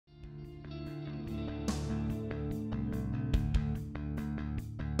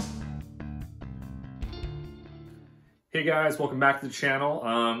Hey guys, welcome back to the channel.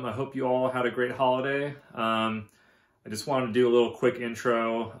 I hope you all had a great holiday. I just wanted to do a little quick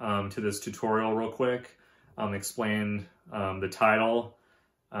intro to this tutorial real quick. Explain the title,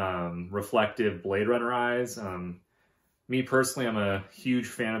 Reflective Blade Runner Eyes. Me personally, I'm a huge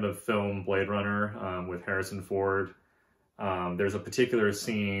fan of the film Blade Runner with Harrison Ford. There's a particular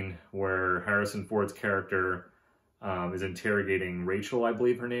scene where Harrison Ford's character is interrogating Rachel, I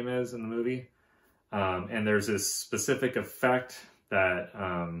believe her name is, in the movie. And there's this specific effect that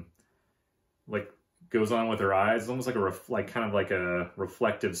like goes on with her eyes. It's almost like kind of like a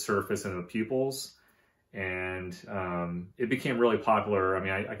reflective surface in the pupils, and it became really popular. I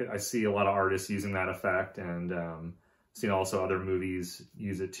mean, I see a lot of artists using that effect, and seen also other movies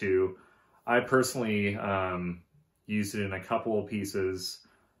use it too. I personally used it in a couple of pieces.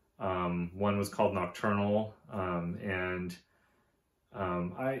 One was called Nocturnal, and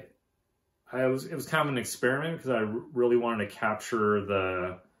it was kind of an experiment because I really wanted to capture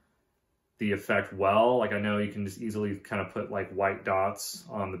the effect well. Like, I know you can just easily kind of put like white dots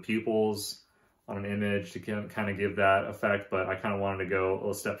on the pupils on an image to kind of give that effect, but I kind of wanted to go a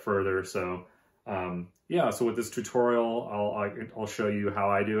little step further. So yeah, so with this tutorial, I'll show you how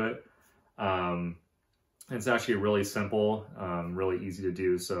I do it. It's actually really simple, really easy to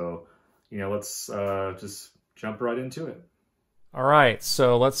do. So, let's just jump right into it. All right,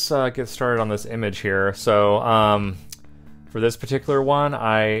 so let's get started on this image here. So for this particular one,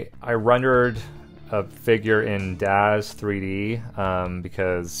 I rendered a figure in DAZ 3D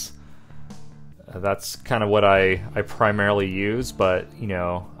because that's kind of what I primarily use. But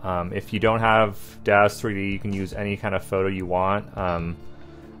if you don't have DAZ 3D, you can use any kind of photo you want.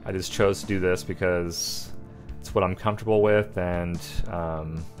 I just chose to do this because it's what I'm comfortable with, and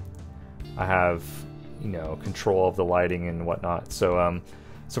I have control of the lighting and whatnot. So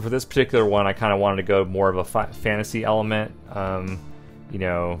so for this particular one, I kind of wanted to go more of a fantasy element,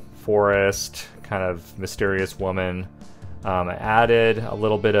 forest, kind of mysterious woman. I added a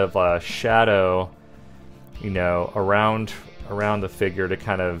little bit of a shadow, around the figure to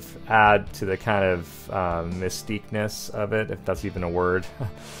kind of add to the kind of mystiqueness of it, if that's even a word.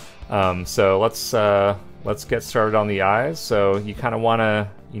 So let's get started on the eyes. So you kind of want to,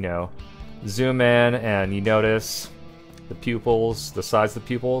 zoom in, and you notice the pupils, the size of the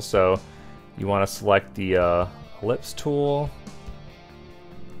pupils. So you want to select the ellipse tool,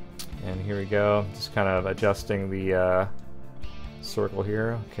 and here we go, just kind of adjusting the circle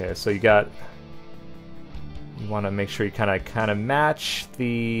here. Okay, so you want to make sure you kind of match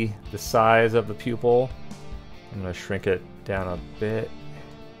the size of the pupil. I'm going to shrink it down a bit.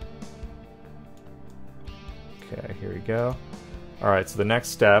 Okay, here we go. All right, so the next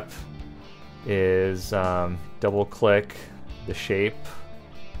step is double click the shape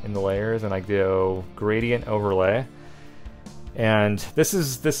in the layers, and I go gradient overlay. And this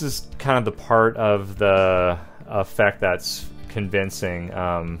is kind of the part of the effect that's convincing,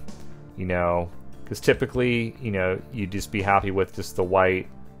 because typically you'd just be happy with just the white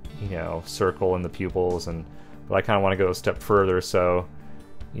circle in the pupils, but I kind of want to go a step further. So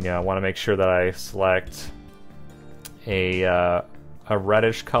I want to make sure that I select a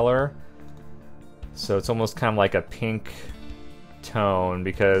reddish color. So it's almost kind of like a pink tone,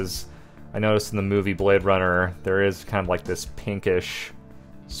 because I noticed in the movie Blade Runner there is kind of like this pinkish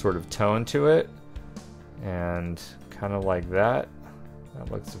sort of tone to it, and kind of like that.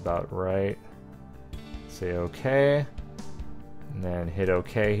 That looks about right. Say OK, and then hit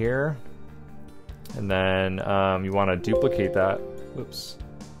OK here, and then you want to duplicate that. Oops,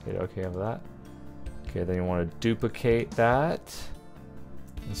 hit OK over that. Okay, then you want to duplicate that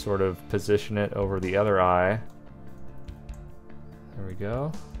and sort of position it over the other eye. There we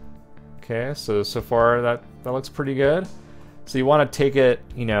go. Okay, so far that looks pretty good. So you want to take it,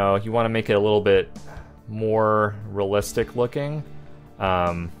 you want to make it a little bit more realistic looking.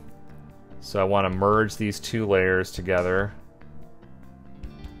 So I want to merge these two layers together.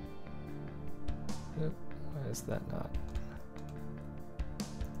 Oop, why is that not?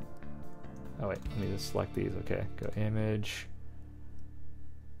 Oh wait, let me just select these. Okay, go image,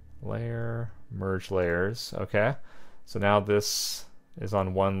 layer, merge layers. Okay, so now this is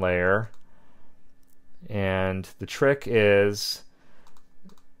on one layer, and the trick is,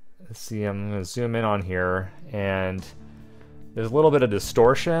 let's see, I'm going to zoom in on here, and there's a little bit of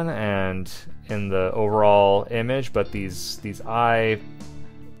distortion and in the overall image, but these eye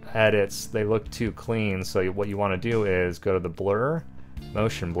edits, they look too clean. So what you want to do is go to the blur,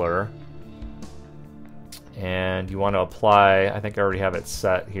 motion blur, and you want to apply, I think I already have it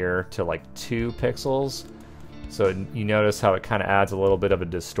set here to like 2 pixels. So you notice how it kind of adds a little bit of a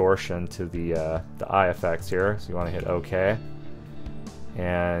distortion to the eye effects here. So you want to hit OK.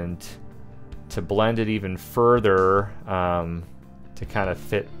 And to blend it even further, to kind of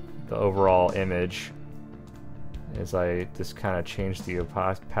fit the overall image, as I just kind of change the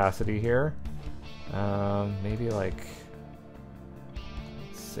opacity here. Maybe like,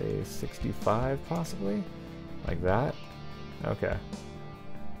 let's say 65 possibly, like that. Okay,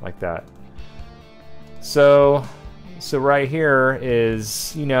 like that. So right here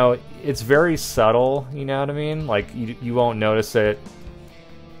is, you know, it's very subtle, you know what I mean? Like you won't notice it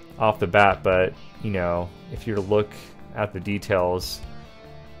off the bat, but you know, if you look at the details,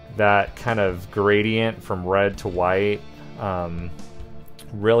 that kind of gradient from red to white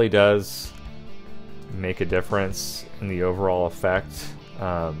really does make a difference in the overall effect,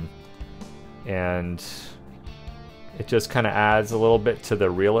 and it just kind of adds a little bit to the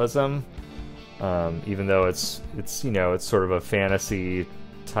realism, even though it's you know, it's sort of a fantasy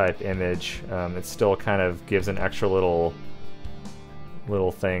type image. It still kind of gives an extra little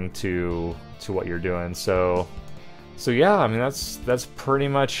thing to what you're doing. So yeah, I mean, that's pretty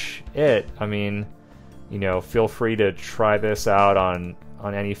much it. I mean, you know, feel free to try this out on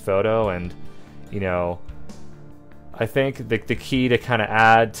any photo, and you know, I think the key to kind of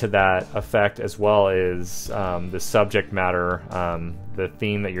add to that effect as well is the subject matter, the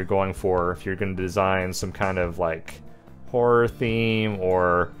theme that you're going for. If you're going to design some kind of like horror theme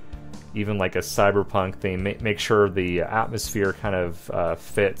or even like a cyberpunk theme, make sure the atmosphere kind of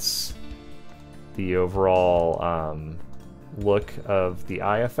fits the overall look of the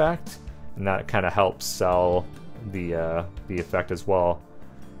eye effect, and that kind of helps sell the effect as well.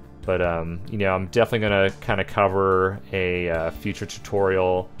 But you know, I'm definitely going to kind of cover a future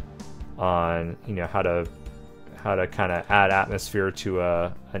tutorial on, you know, how to kind of add atmosphere to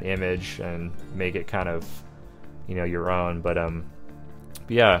an image and make it kind of, you know, your own. But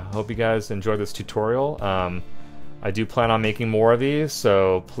yeah, hope you guys enjoyed this tutorial. I do plan on making more of these,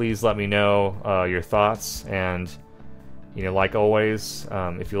 so please let me know your thoughts, and you know, like always,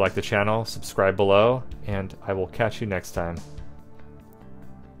 if you like the channel, subscribe below, and I will catch you next time.